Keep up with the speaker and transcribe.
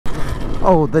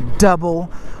Oh, the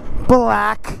double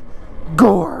black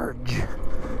gorge.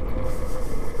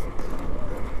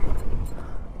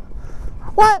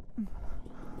 What?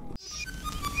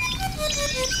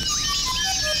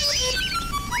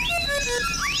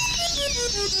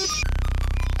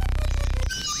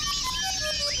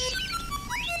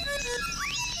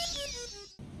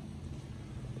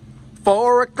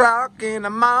 Four o'clock in the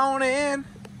morning,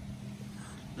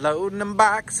 loading them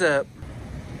bikes up.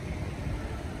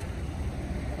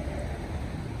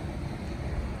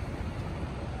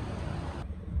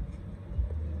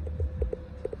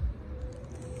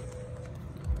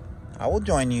 I will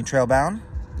join you, Trailbound.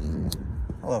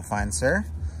 Hello, fine sir.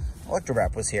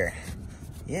 ElectroBraap was here.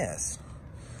 Yes.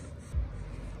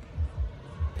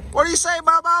 What do you say,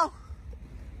 Bobo?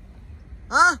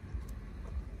 Huh?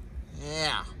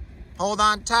 Yeah. Hold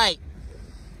on tight.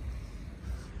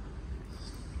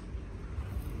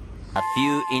 A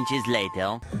few inches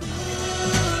later.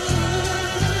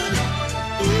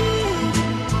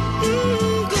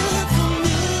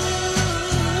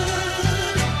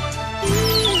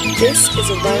 This is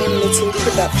a Ryan Little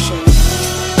production.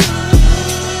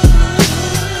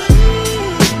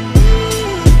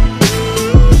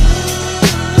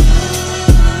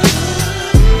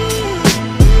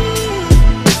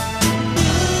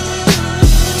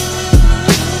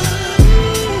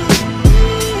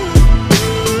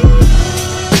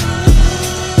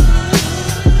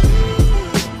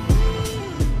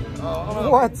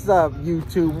 What's up,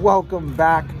 YouTube? Welcome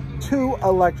back to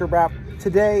ElectroBraap.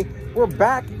 Today, we're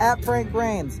back at Frank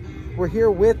Raines. We're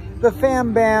here with the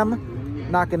Fam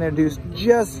Bam. Not gonna introduce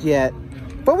just yet,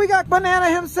 but we got Banana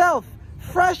himself,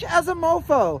 fresh as a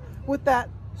mofo, with that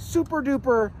super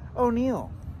duper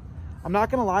O'Neill. I'm not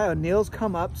gonna lie, O'Neill's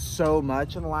come up so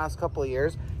much in the last couple of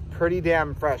years. Pretty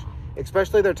damn fresh,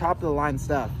 especially their top of the line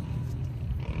stuff.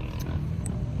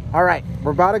 All right,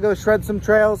 we're about to go shred some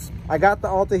trails. I got the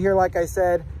Alta here, like I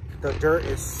said. The dirt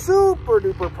is super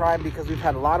duper prime because we've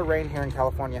had a lot of rain here in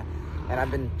California, and I've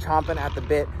been chomping at the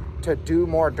bit to do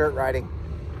more dirt riding.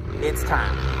 It's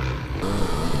time.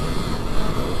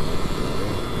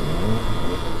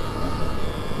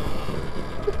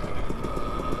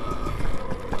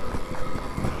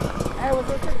 Hey, what's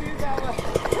up with you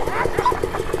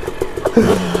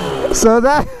guys? So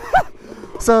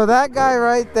that guy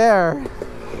right there.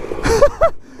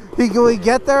 We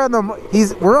get there and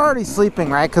we're already sleeping,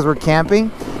 right? Because we're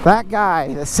camping. That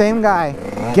guy, the same guy,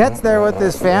 gets there with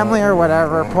his family or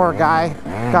whatever. Poor guy,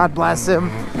 God bless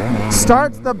him.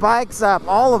 Starts the bikes up,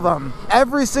 all of them,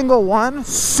 every single one.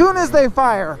 Soon as they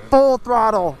fire, full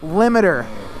throttle limiter,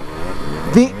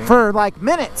 for like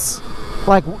minutes.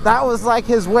 Like that was like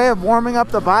his way of warming up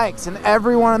the bikes, and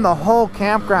everyone in the whole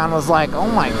campground was like, "Oh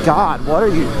my God, what are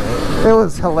you?" It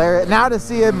was hilarious. Now to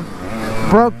see him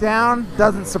broke down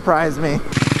doesn't surprise me.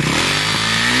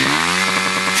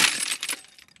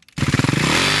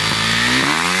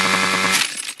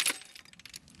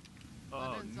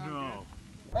 Oh no.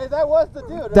 Hey, that was the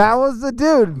dude. That was the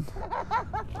dude.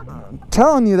 I'm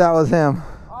telling you, that was him.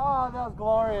 Oh, that was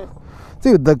glorious.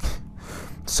 Dude,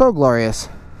 so glorious.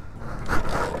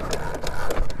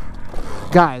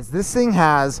 Guys, this thing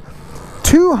has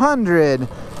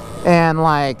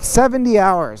 270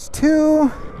 hours.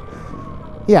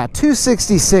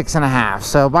 266 and a half.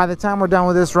 So by the time we're done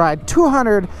with this ride,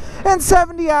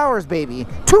 270 hours, baby.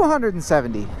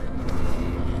 270.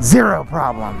 Zero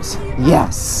problems.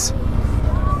 Yes.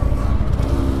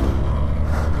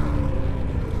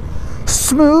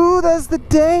 Smooth as the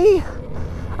day.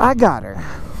 I got her.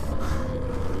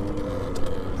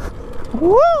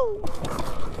 Woo!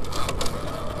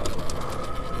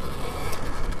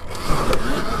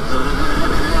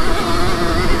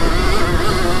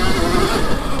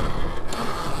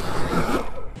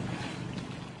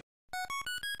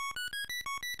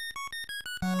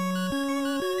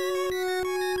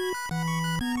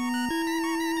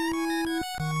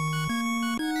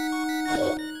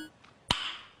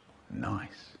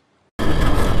 Nice.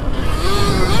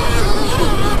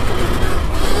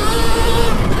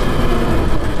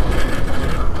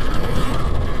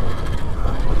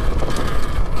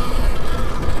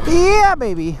 Yeah,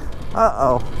 baby.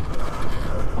 Uh-oh.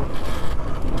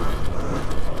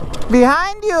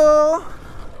 Behind you.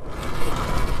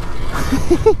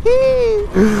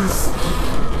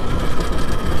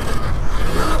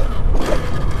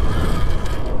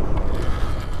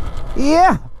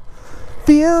 Yeah.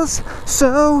 Feels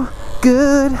so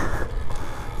good.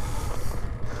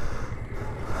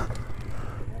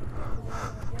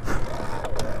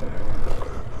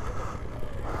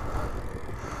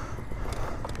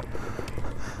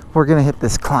 We're gonna hit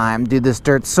this climb. Dude, this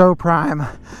dirt's so prime.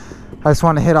 I just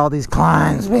want to hit all these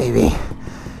climbs, baby.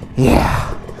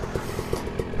 Yeah.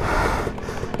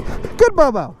 Good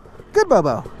Bobo. Good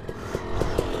Bobo.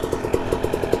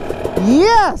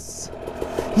 Yes.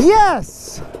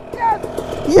 Yes.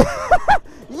 Yes. Yeah.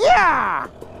 Yeah.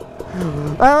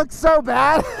 That looks so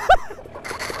bad.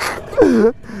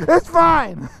 It's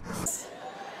fine.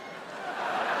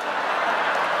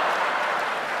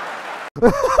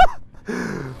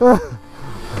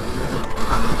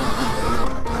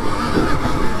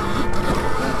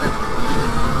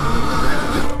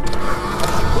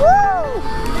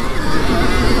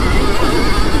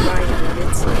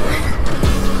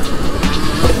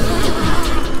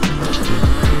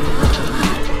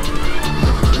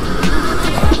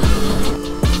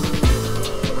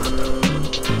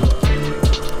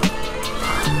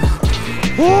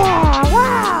 Yeah,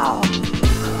 wow!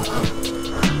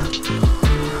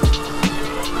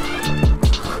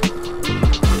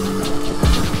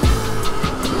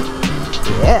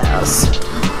 Yes.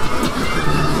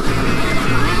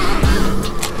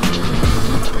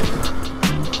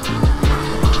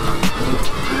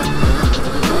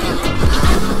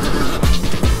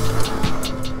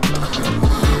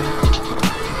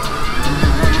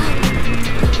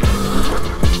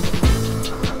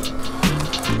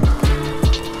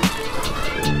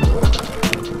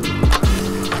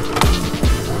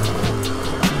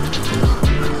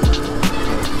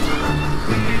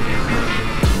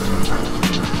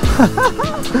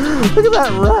 Look at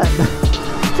that rut.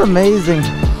 It's amazing.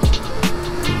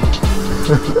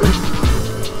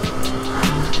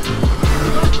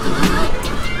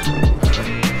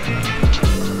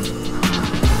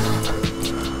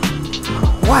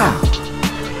 Wow.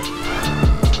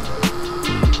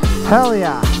 Hell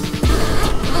yeah.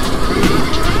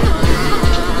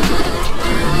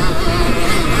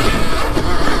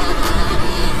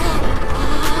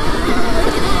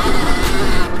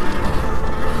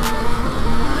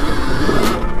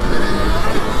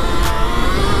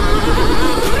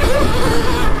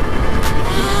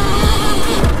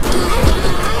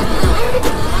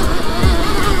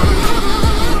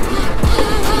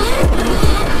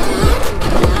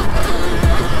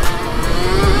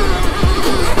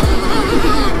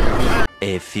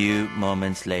 A few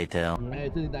moments later.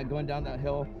 Hey, it's that going down that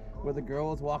hill where the girl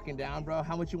was walking down, bro.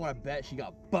 How much you want to bet she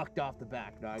got bucked off the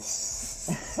back, dog?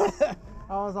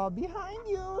 I was all behind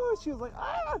you. She was like,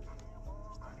 ah.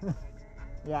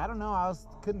 Yeah, I don't know.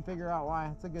 Couldn't figure out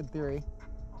why. It's a good theory.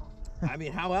 I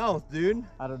mean, how else, dude?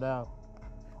 I don't know.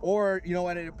 Or you know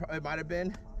what it might have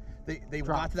been? They got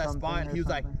Dropped to that spot and something he or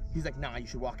was something. like, nah, you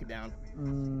should walk it down.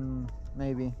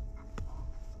 Maybe.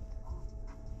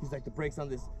 He's like, the brakes on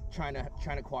this China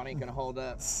quad ain't gonna hold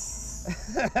up.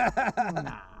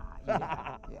 Nah.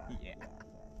 Yeah.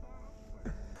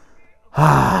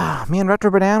 Me and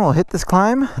ElectroBraap will hit this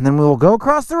climb, and then we will go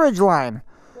across the ridge line,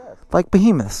 like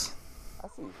behemoths. I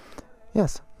see.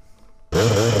 Yes.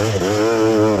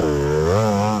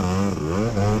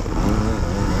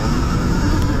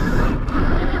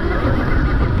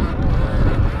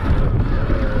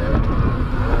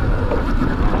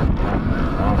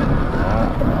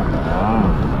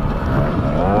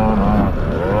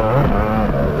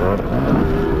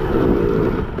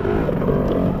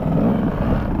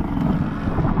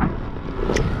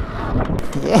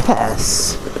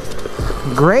 Yes.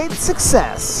 Great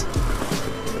success.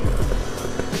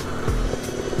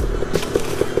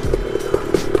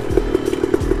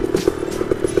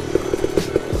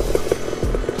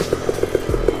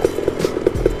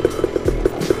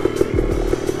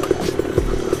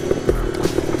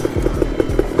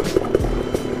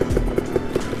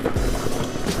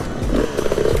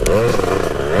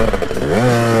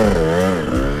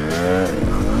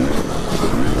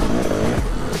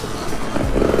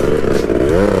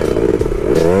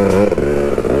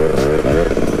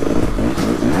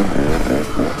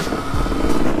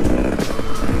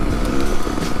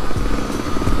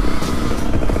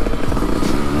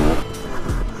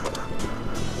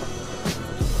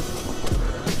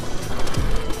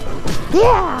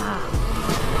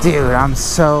 Yeah! Dude, I'm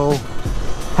so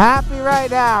happy right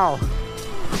now.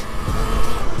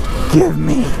 Give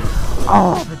me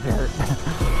all the dirt.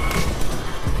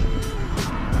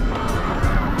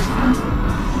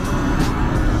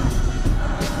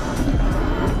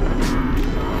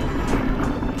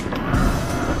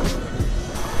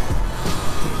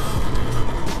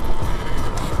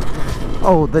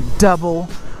 Oh, the double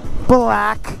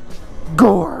black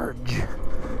gorge.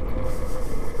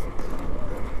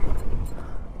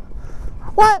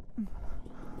 What?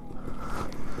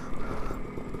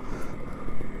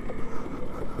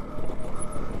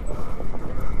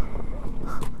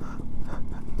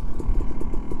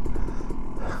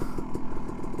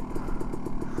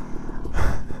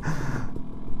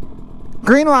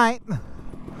 Green light.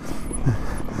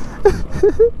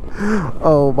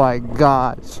 Oh my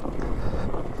gosh.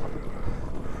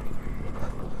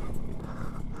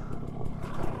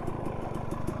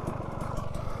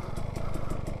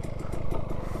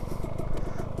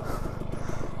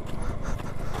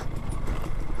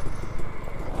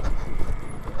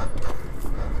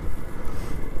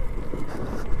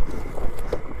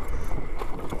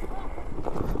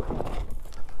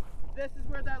 This is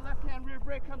where that left-hand rear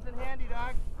brake comes in handy,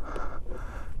 dog.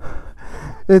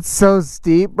 It's so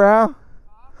steep, bro.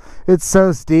 It's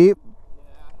so steep.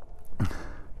 Yeah.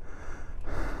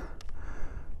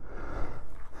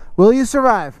 Will you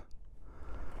survive?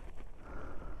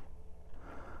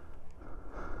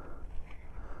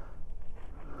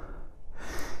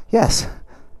 Yes.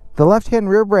 The left-hand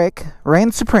rear brake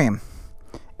reigns supreme.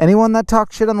 Anyone that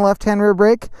talks shit on the left-hand rear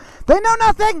brake, they know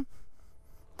nothing.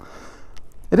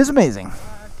 It is amazing.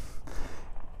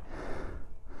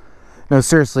 No,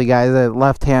 seriously, guys, the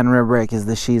left-hand rear brake is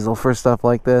the shiesel for stuff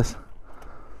like this.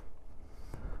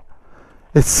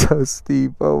 It's so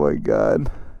steep. Oh my god.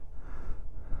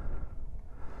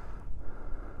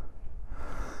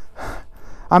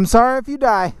 I'm sorry if you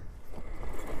die.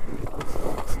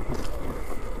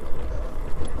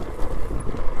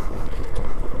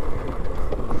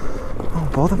 Oh,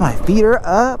 both of my feet are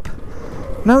up.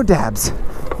 No dabs.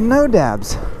 No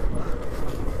dabs.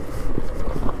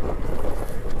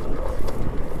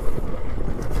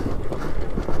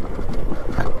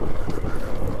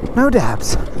 No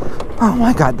dabs. Oh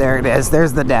my god, there it is.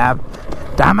 There's the dab.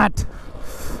 Damn it.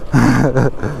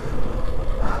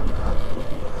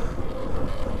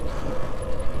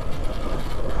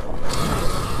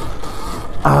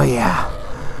 Oh yeah.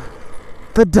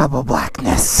 The double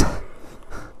blackness.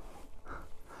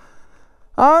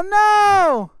 Oh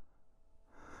no!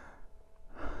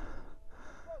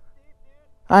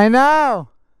 I know.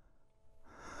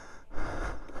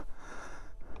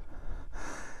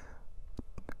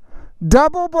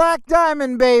 Double black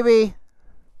diamond, baby.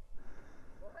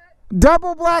 What?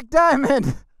 Double black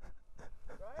diamond.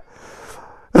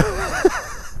 Right?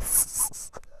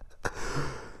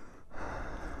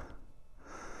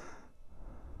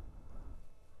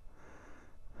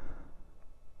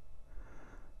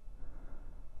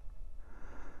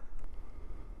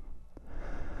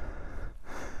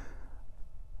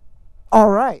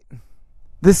 All right.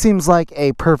 This seems like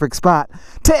a perfect spot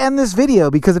to end this video,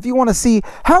 because if you want to see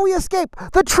how we escape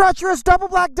the treacherous double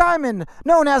black diamond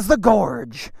known as the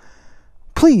Gorge,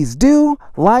 please do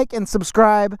like and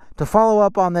subscribe to follow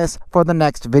up on this for the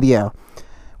next video.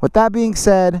 With that being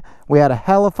said, we had a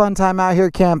hell of a fun time out here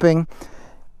camping,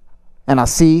 and I'll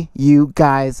see you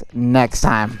guys next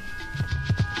time.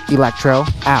 Electro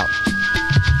out.